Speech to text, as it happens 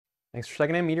Thanks for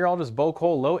checking in. Meteorologist Bo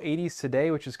Cole, low 80s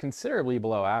today, which is considerably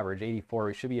below average. 84,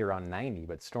 we should be around 90,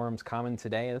 but storms common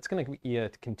today. That's going to be a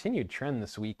continued trend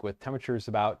this week with temperatures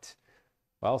about,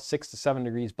 well, 6 to 7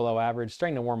 degrees below average,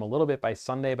 starting to warm a little bit by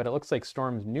Sunday, but it looks like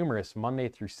storms numerous Monday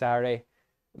through Saturday.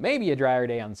 Maybe a drier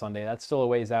day on Sunday. That's still a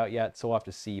ways out yet, so we'll have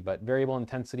to see. But variable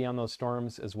intensity on those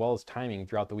storms as well as timing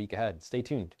throughout the week ahead. Stay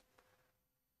tuned.